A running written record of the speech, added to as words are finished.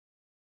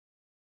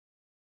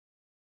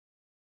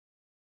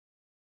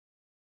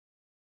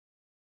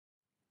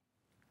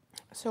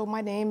So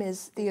my name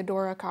is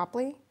THEODORA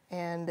Copley,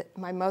 and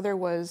my mother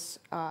was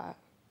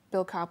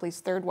Bill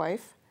Copley's third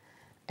wife,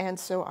 and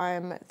so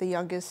I'm the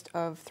youngest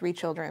of 3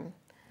 children.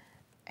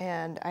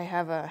 And I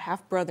have a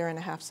half-brother and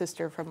a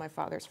half-sister from my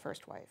father's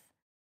first wife.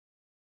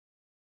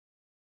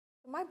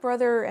 My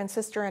brother and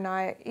sister and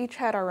I each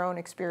had our own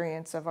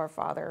experience of our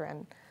father,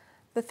 and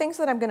the things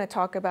that I'm going to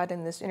talk about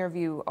in this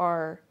interview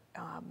are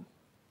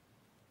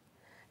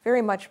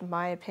very much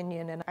my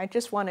opinion, and I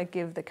just want to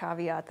give the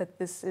caveat that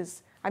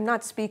I'm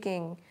not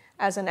speaking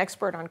as an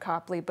expert on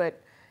Copley,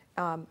 but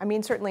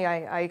certainly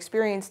I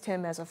experienced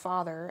him as a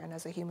father and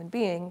as a human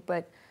being,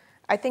 but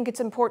I think it's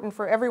important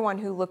for everyone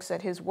who looks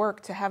at his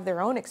work to have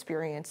their own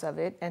experience of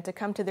it and to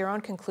come to their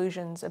own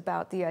conclusions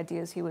about the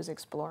ideas he was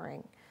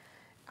exploring.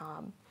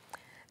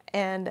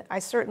 And I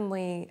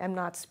certainly am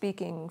not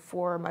speaking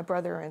for my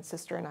brother and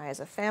sister and I as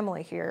a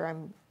family here.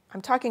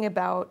 I'm talking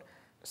about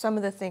some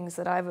of the things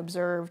that I've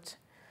observed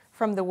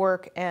from the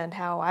work and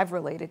how I've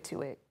related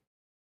to it.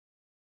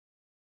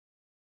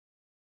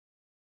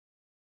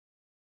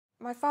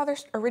 My father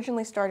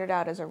originally started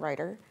out as a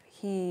writer.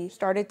 He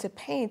started to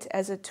paint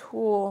as a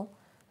tool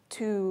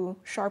to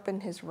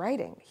sharpen his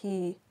writing.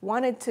 He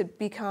wanted to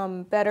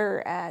become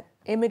better at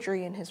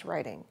imagery in his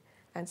writing.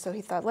 And so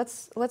he thought,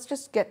 let's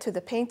just get to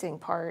the painting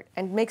part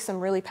and make some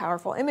really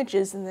powerful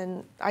images, and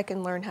then I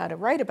can learn how to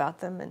write about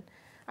them. And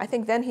I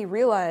think then he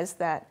realized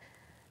that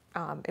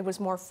it was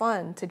more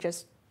fun to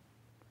just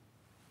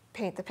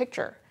paint the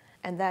picture,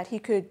 and that he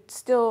could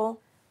still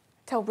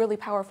tell really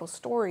powerful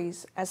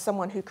stories as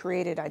someone who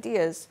created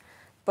ideas,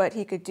 but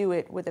he could do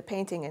it with a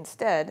painting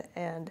instead.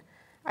 And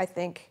I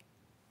think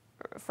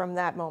from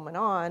that moment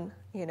on,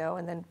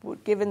 and then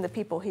given the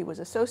people he was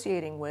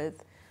associating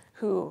with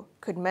who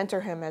could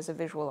mentor him as a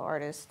visual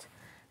artist,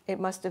 it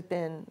must have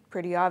been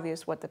pretty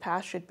obvious what the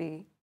path should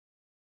be.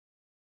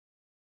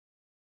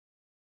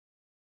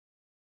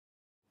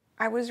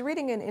 I was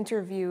reading an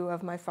interview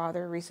of my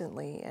father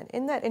recently, and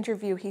in that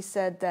interview he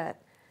said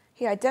that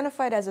he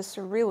identified as a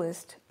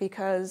surrealist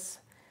because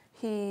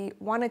he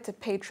wanted to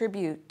pay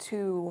tribute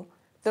to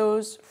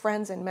those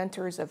friends and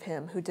mentors of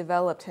him who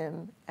developed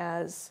him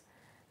as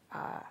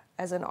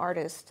an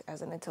artist,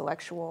 as an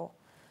intellectual.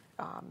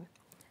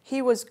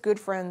 He was good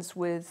friends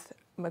with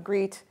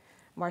Magritte,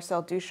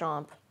 Marcel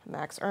Duchamp,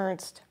 Max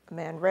Ernst,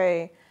 Man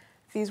Ray.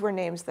 These were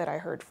names that I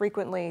heard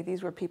frequently.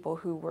 These were people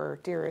who were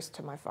dearest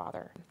to my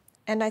father.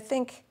 And I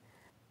think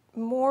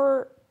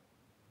more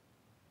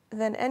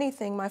than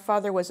anything, my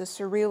father was a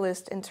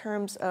surrealist in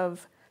terms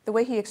of the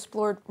way he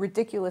explored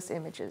ridiculous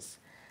images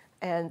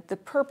and the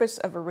purpose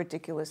of a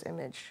ridiculous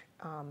image,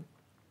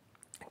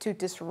 to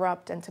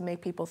disrupt and to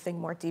make people think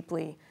more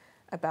deeply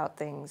about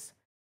things.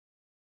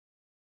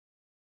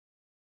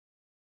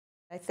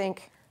 I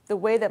think the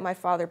way that my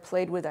father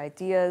played with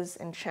ideas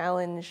and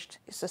challenged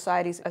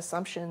society's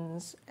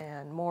assumptions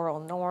and moral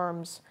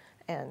norms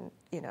and,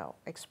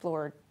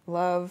 explored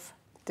love,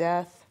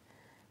 death,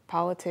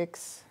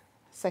 politics,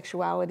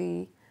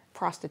 sexuality,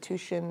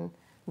 prostitution,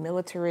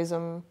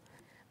 militarism,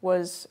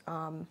 was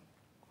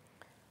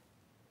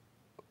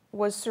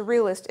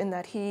surrealist in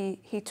that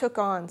he took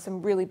on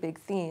some really big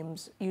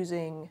themes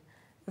using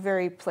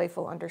very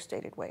playful,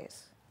 understated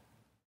ways.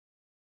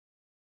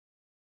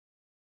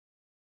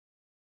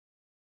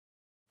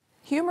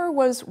 Humor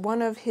was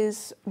one of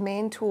his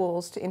main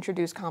tools to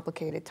introduce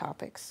complicated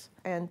topics.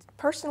 And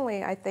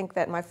personally, I think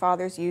that my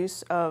father's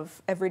use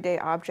of everyday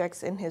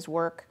objects in his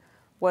work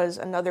was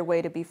another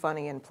way to be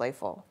funny and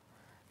playful.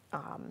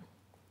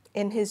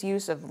 In his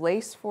use of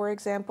lace, for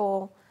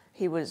example,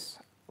 he was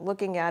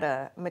looking at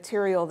a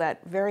material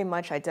that very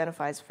much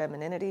identifies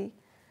femininity.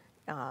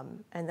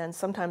 And then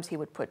sometimes he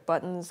would put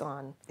buttons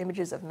on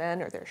images of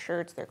men or their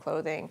shirts, their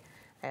clothing,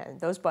 and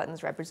those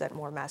buttons represent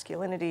more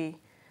masculinity.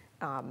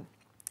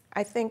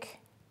 I think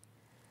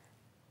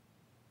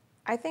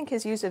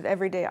his use of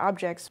everyday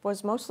objects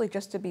was mostly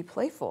just to be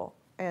playful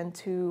and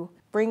to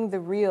bring the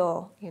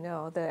real,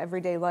 the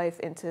everyday life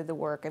into the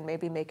work and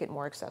maybe make it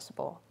more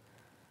accessible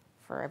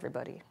for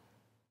everybody.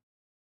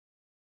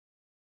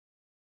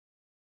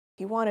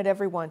 He wanted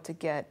everyone to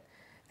get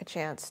a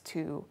chance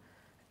to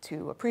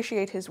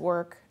appreciate his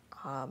work,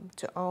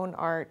 to own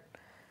art.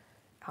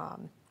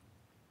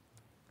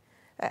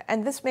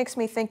 And this makes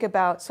me think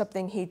about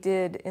something he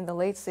did in the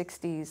late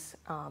 60s,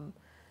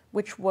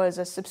 which was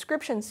a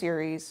subscription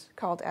series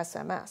called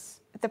SMS.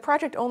 The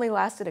project only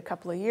lasted a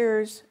couple of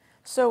years.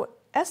 So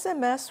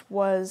SMS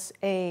was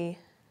a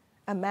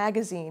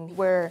magazine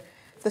where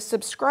the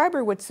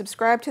subscriber would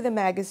subscribe to the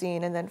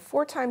magazine, and then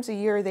 4 times a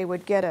year they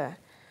would get a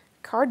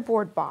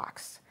cardboard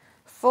box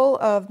full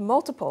of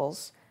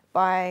multiples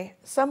by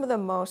some of the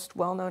most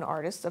well-known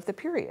artists of the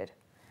period,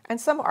 and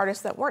some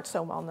artists that weren't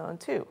so well-known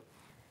too.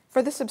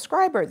 For the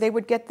subscriber, they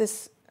would get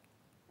this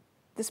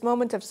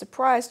moment of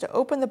surprise to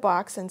open the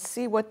box and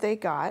see what they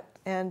got.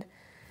 And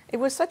it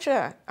was such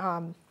a,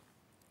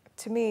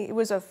 to me, it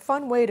was a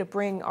fun way to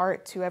bring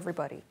art to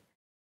everybody.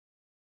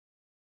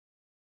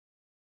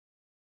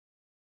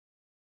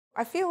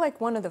 I feel like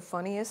one of the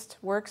funniest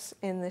works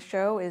in the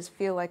show is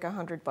Feel Like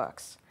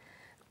 $100.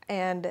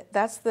 And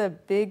that's the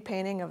big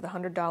painting of the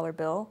 $100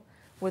 bill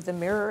with the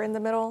mirror in the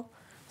middle,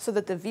 so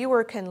that the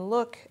viewer can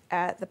look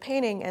at the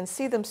painting and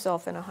see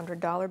themselves in a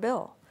 $100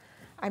 bill.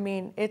 I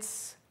mean,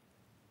 it's,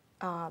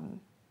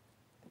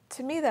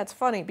 to me that's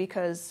funny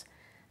because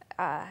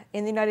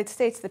in the United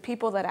States, the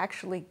people that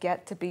actually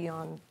get to be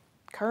on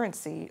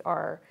currency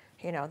are,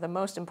 you know, the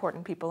most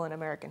important people in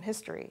American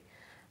history.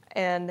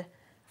 And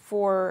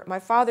for my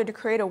father to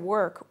create a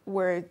work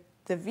where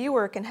the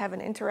viewer can have an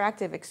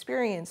interactive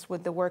experience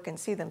with the work and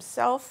see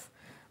themselves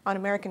on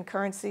American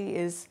currency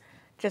is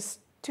just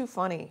too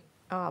funny.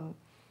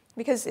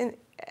 Because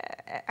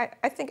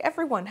I think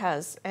everyone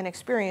has an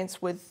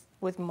experience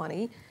with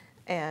money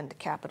and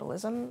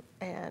capitalism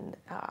and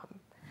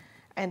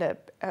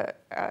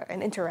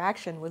an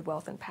interaction with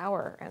wealth and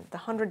power. And the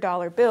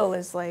 $100 bill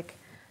is like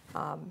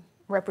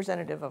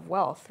representative of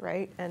wealth,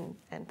 right, and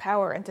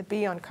power, and to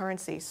be on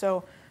currency.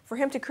 So for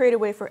him to create a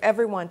way for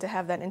everyone to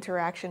have that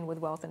interaction with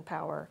wealth and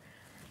power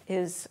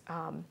is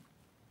a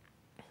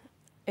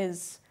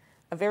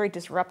very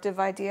disruptive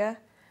idea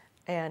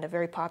and a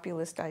very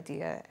populist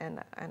idea,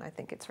 and I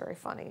think it's very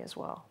funny as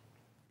well.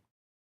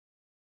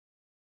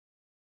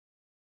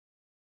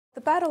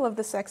 The Battle of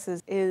the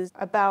Sexes is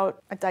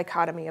about a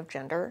dichotomy of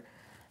gender,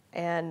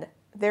 and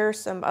there are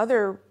some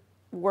other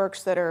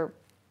works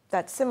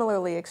that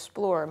similarly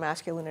explore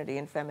masculinity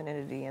and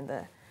femininity and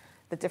the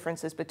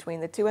differences between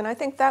the two. And I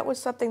think that was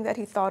something that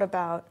he thought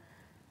about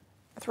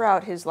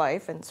throughout his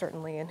life and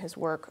certainly in his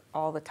work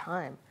all the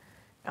time.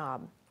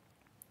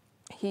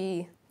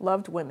 He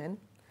loved women,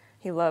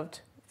 he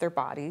loved their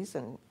bodies,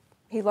 and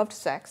he loved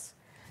sex.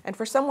 And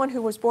for someone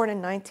who was born in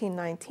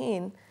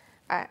 1919,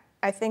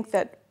 I think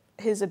that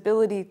his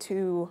ability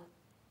to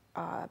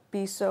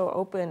be so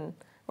open,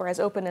 or as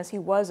open as he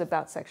was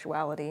about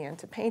sexuality, and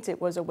to paint it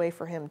was a way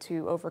for him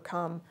to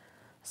overcome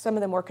some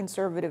of the more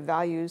conservative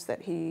values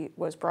that he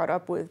was brought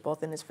up with,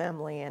 both in his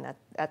family and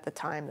at the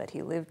time that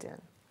he lived in.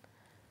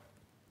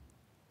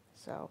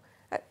 So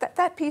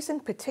that piece in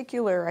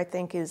particular, I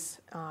think, is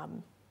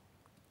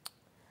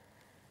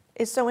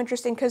so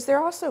interesting because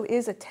there also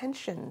is a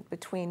tension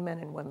between men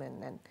and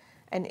women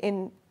and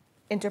in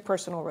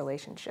interpersonal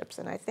relationships.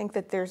 And I think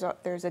that there's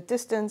a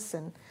distance,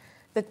 and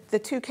the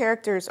two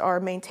characters are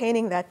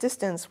maintaining that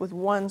distance with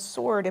one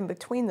sword in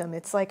between them.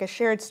 It's like a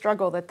shared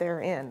struggle that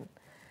they're in,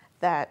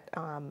 that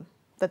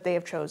they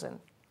have chosen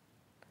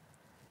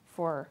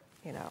for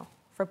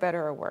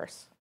better or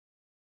worse.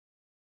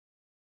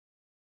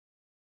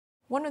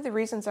 One of the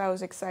reasons I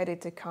was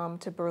excited to come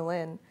to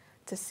Berlin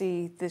to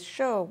see this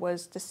show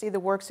was to see the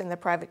works in the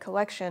private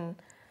collection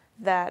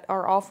that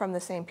are all from the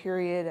same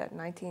period, at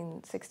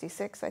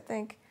 1966, I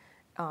think,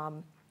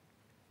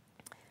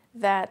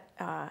 that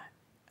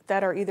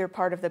are either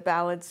part of the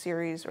Ballad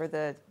series or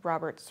the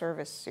Robert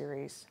Service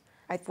series.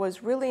 I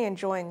was really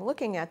enjoying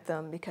looking at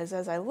them because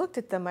as I looked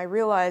at them, I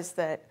realized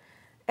that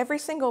every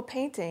single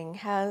painting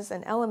has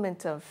an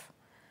element of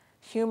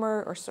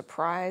humor or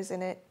surprise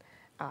in it,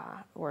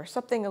 or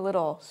something a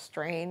little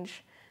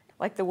strange,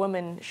 like the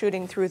woman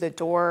shooting through the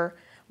door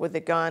with a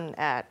gun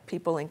at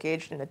people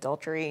engaged in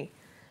adultery,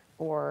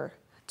 or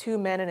two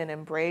men in an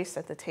embrace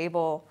at the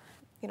table.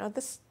 You know,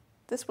 this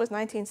was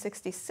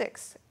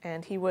 1966,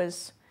 and he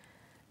was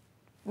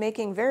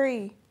making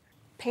very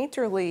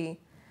painterly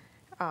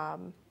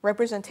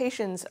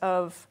representations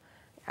of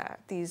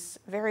these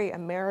very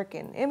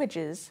American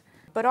images,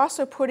 but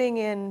also putting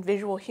in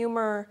visual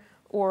humor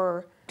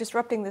or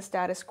disrupting the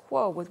status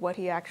quo with what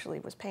he actually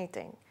was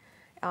painting.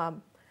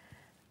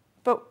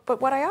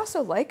 But what I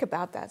also like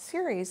about that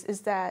series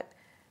is that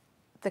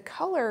the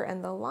color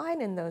and the line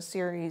in those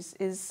series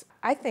is,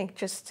 I think,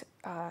 just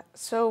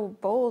so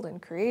bold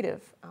and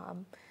creative.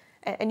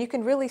 And you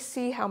can really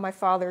see how my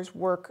father's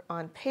work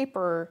on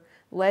paper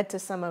led to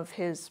some of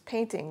his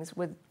paintings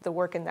with the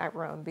work in that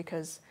room,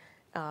 because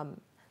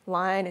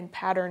line and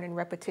pattern and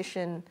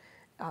repetition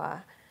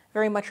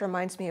very much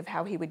reminds me of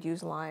how he would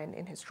use line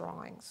in his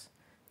drawings.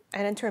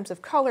 And in terms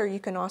of color, you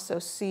can also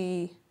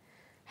see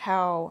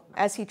how,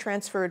 as he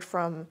transferred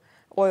from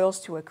oils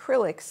to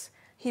acrylics,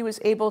 he was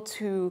able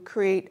to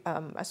create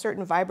a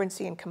certain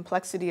vibrancy and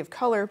complexity of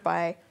color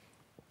by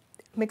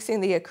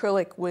mixing the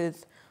acrylic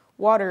with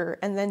water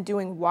and then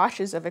doing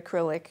washes of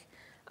acrylic,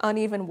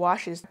 uneven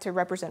washes to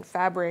represent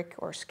fabric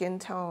or skin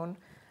tone.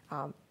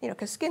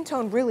 Because skin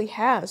tone really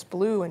has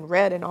blue and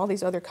red and all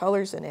these other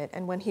colors in it.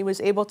 And when he was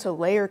able to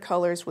layer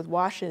colors with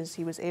washes,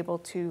 he was able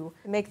to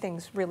make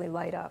things really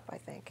light up, I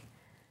think.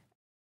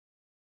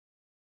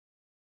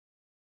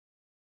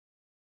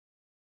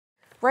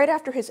 Right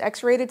after his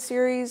X-rated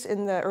series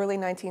in the early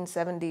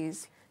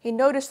 1970s, he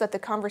noticed that the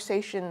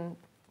conversation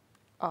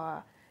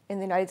in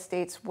the United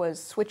States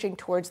was switching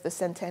towards the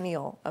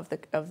centennial of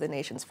the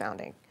nation's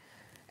founding.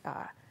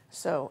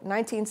 So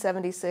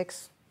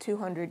 1976,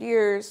 200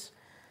 years,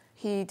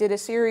 he did a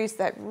series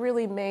that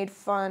really made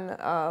fun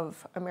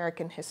of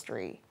American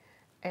history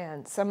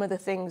and some of the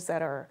things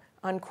that are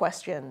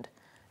unquestioned.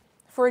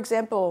 For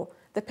example,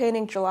 the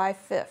painting July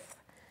 5th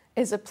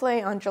is a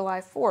play on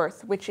July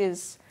 4th, which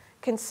is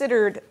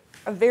considered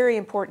a very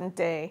important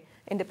day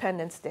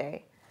Independence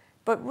Day.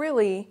 But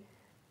really,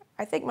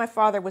 I think my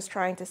father was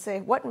trying to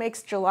say, what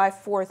makes July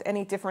 4th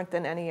any different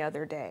than any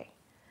other day?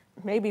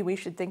 Maybe we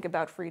should think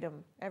about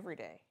freedom every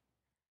day.